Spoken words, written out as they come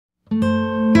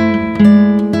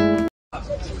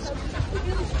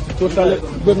Total,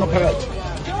 we're not correct.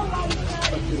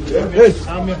 Yes.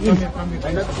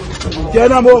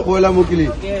 Can I more? Well, I'm okay.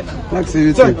 Next,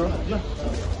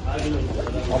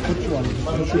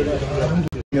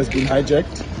 has been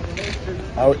hijacked.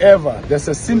 However, there's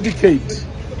a syndicate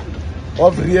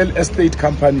of real estate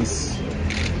companies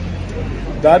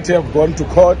that have gone to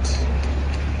court,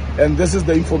 and this is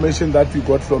the information that we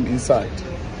got from inside,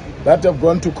 that have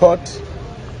gone to court,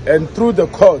 and through the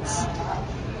courts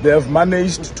they have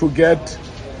managed to get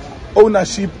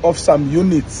ownership of some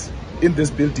units in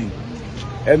this building,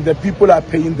 and the people are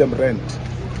paying them rent.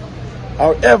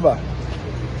 However,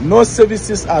 no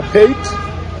services are paid.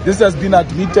 This has been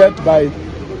admitted by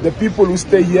the people who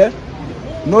stay here.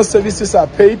 No services are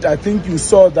paid. I think you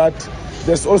saw that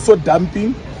there's also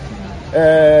dumping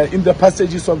in the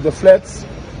passages of the flats.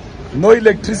 No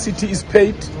electricity is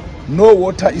paid. No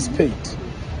water is paid.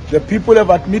 The people have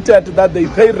admitted that they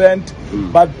pay rent,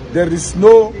 but there is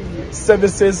no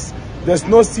services. There's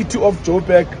no City of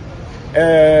Joburg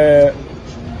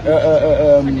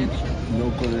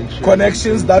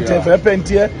connections that have happened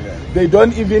here. They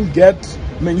don't even get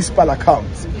municipal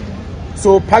accounts.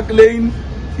 So Park Lane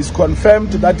is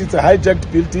confirmed that it's a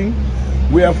hijacked building.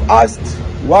 We have asked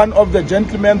one of the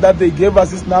gentlemen that they gave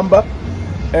us his number,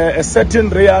 a certain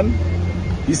Rayan.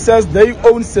 He says they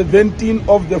own 17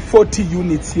 of the 40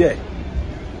 units here,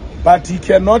 but he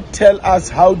cannot tell us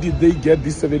how did they get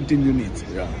these 17 units.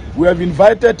 We have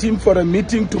invited him for a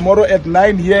meeting tomorrow at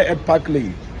 9 here at Park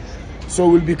Lane. So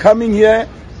we'll be coming here.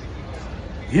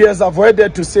 He has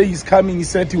avoided to say he's coming. He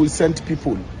said he will send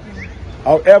people.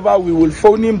 However, we will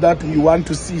phone him that we want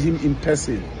to see him in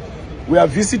person. We are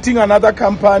visiting another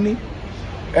company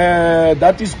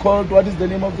that is called, what is the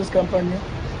name of this company?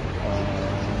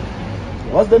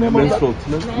 What's the name of that?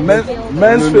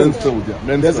 Mansfield.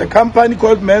 There's a company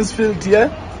called Mansfield here.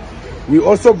 We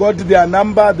also got their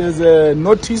number. There's a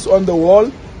notice on the wall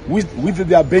with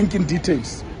their banking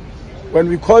details. When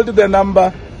we called the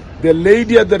number, the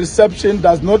lady at the reception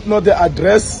does not know the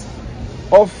address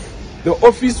of the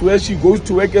office where she goes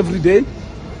to work every day.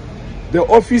 The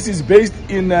office is based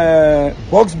in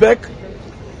Boxback.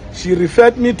 She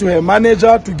referred me to her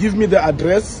manager to give me the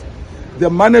address. The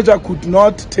manager could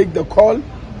not take the call,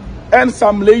 and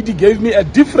some lady gave me a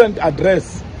different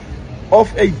address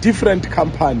of a different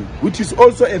company, which is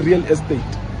also a real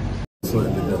estate. So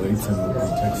the rates and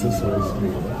taxes also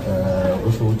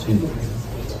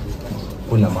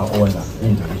owner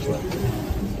individual.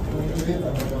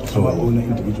 So owner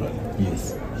individual.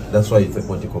 Yes, that's why it's a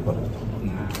body cooperative.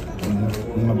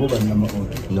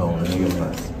 No,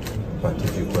 but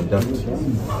if you conduct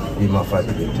IMAFAT,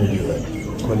 they tell you that.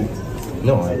 Call it.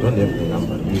 No, I don't have the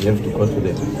number. You have to go to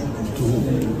them. To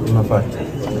IMAFAT.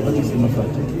 What is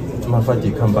IMAFAT?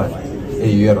 IMAFAT company.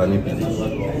 You are running business.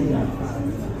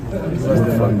 What's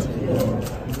the fund? Yes.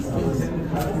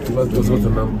 What's the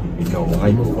number? No,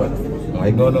 I know what. No.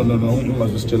 You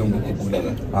must just tell them what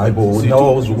I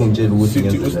was going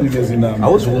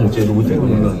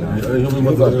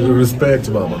to respect,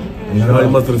 Mama. You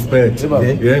must respect.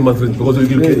 Yeah, you must respect because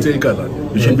you can take that.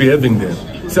 You should be having them.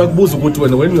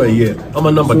 When you are here, I'm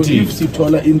a number two. Yeah?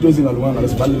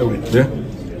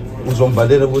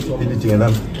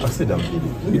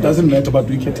 It doesn't matter, but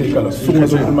we can take it. So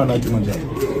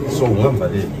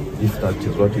if that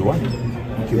is what you want,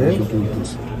 yeah,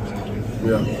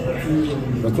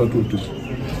 that's what we'll do.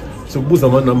 So those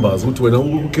are my numbers. What when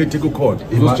you can take a call?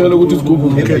 You tell you what is good.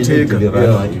 You can take.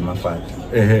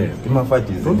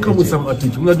 Don't come with some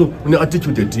attitude. No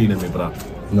attitude to teen, my brother.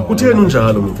 No. What you know,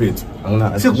 no fit.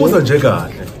 See, what's a jagger?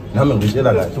 Yeah,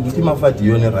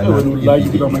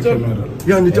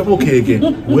 okay again.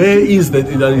 Where is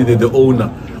the owner?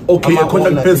 Okay, a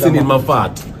contact person in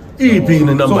Mafat. So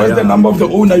what's the number of the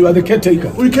owner? You are the caretaker.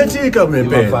 We caretaker, my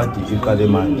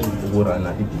man.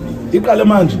 If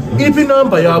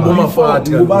number ya Mafat.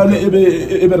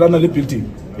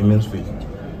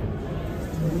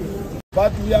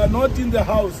 But we are not in the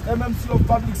house. MMC of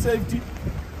Public Safety,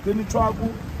 Denitwaku,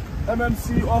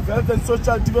 MMC of Health and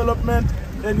Social Development,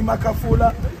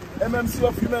 Makafula, MMC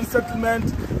of Human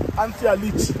Settlement, Anthea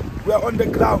Leach. We are on the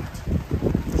ground.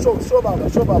 Show Baba.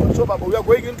 We are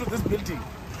going into this building.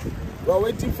 We are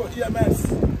waiting for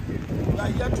EMS. We are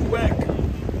here to work.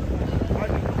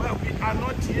 And we are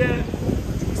not here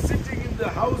sitting in the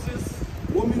houses,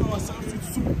 warming ourselves with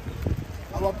soup.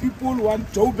 Our people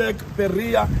want Joburg,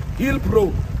 Berea,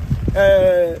 Hillbrow,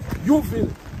 Uville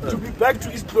to be back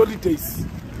to its glory days.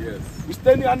 Yes. We're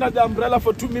standing under the umbrella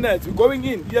for 2 minutes. We're going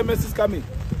in. EMS is coming.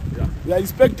 Yeah. We are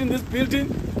inspecting this building.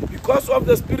 Because of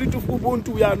the spirit of Ubuntu,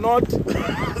 we are not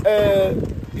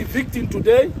evicting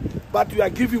today. but we are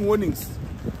giving warnings.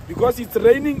 Because it's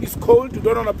raining, it's cold, we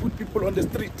don't want to put people on the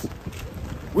street.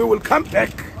 We will come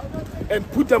back and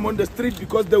put them on the street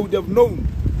because they would have known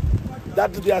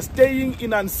that they are staying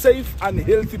in unsafe,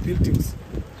 unhealthy buildings.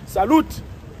 Salute.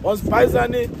 Ons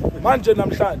Paisane, manje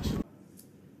namhlanje.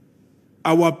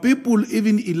 Our people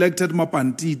even elected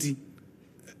Mapantiti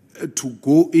to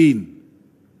go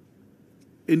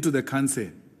into the council.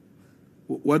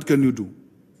 What can you do?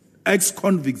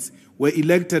 Ex-convicts were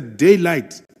elected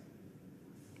daylight.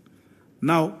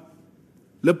 Now,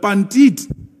 Le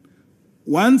Pantit,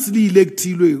 once he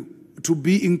elected to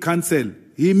be in council,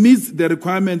 he meets the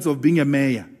requirements of being a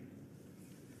mayor.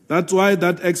 That's why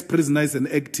that ex-prisoner is an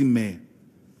acting mayor.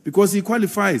 Because he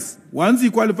qualifies. Once he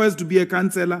qualifies to be a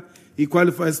councillor, he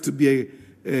qualifies to be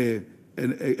an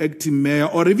acting mayor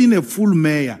or even a full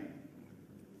mayor.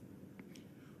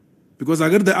 Because I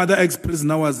got the other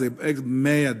ex-prisoner was a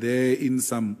mayor there in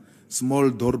some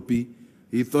small dorpy.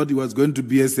 He thought he was going to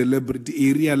be a celebrity.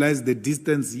 He realized the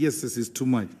distance, yes, this is too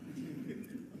much.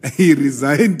 He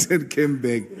resigned and came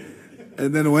back.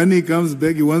 And then when he comes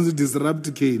back, he wants to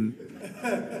disrupt Kane.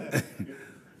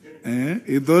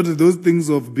 He thought those things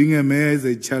of being a mayor is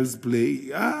a child's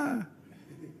play.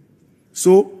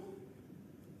 So,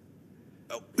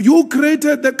 you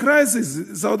created the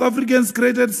crisis. South Africans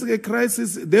created a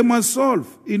crisis they must solve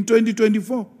in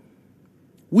 2024.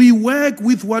 We work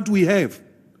with what we have.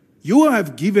 You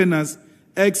have given us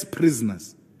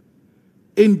ex-prisoners.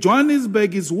 In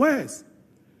Johannesburg, it's worse.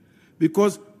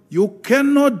 Because you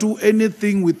cannot do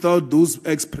anything without those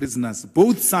ex-prisoners,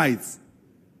 both sides.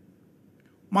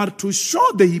 But to show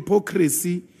the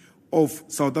hypocrisy of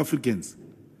South Africans,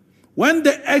 when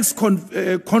the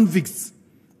ex-convicts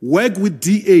work with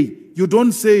DA, you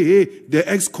don't say, hey, the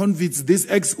ex-convicts, this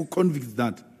ex-convicts,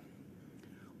 that.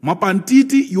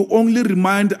 Mapantiti, you only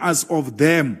remind us of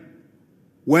them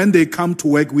when they come to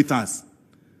work with us.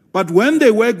 But when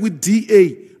they work with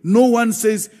DA, no one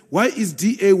says, why is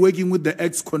DA working with the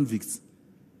ex-convicts?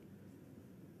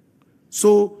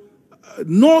 So,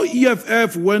 no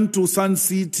EFF went to Sun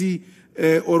City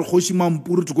or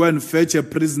Hoshimampuru to go and fetch a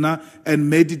prisoner and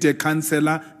made it a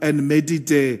councillor and made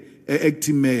it a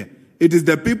acting mayor. It is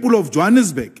the people of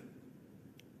Johannesburg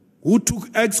who took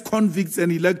ex-convicts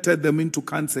and elected them into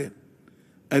council.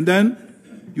 And then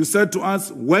you said to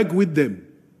us, work with them.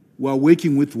 We are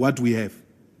working with what we have.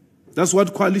 That's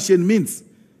what coalition means.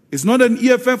 It's not an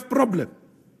EFF problem.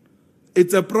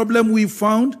 It's a problem we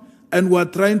found and we are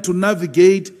trying to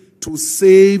navigate to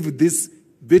save this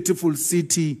beautiful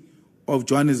city of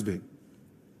Johannesburg.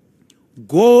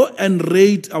 Go and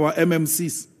rate our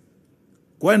MMCs.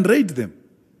 Go and rate them.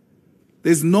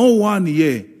 There's no one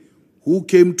here who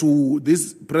came to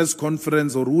this press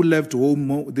conference or who left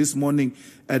home this morning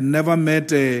and never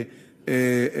met a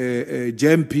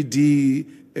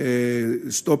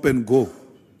JMPD stop and go.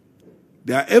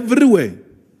 They are everywhere.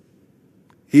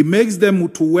 He makes them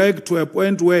to work to a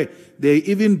point where they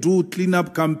even do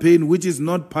cleanup campaign, which is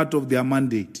not part of their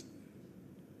mandate.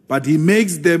 But he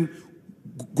makes them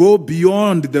go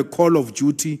beyond the call of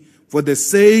duty for the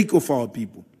sake of our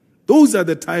people. Those are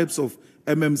the types of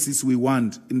MMCs we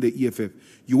want in the EFF.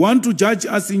 You want to judge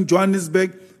us in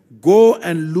Johannesburg, go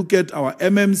and look at our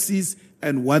MMCs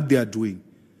and what they are doing.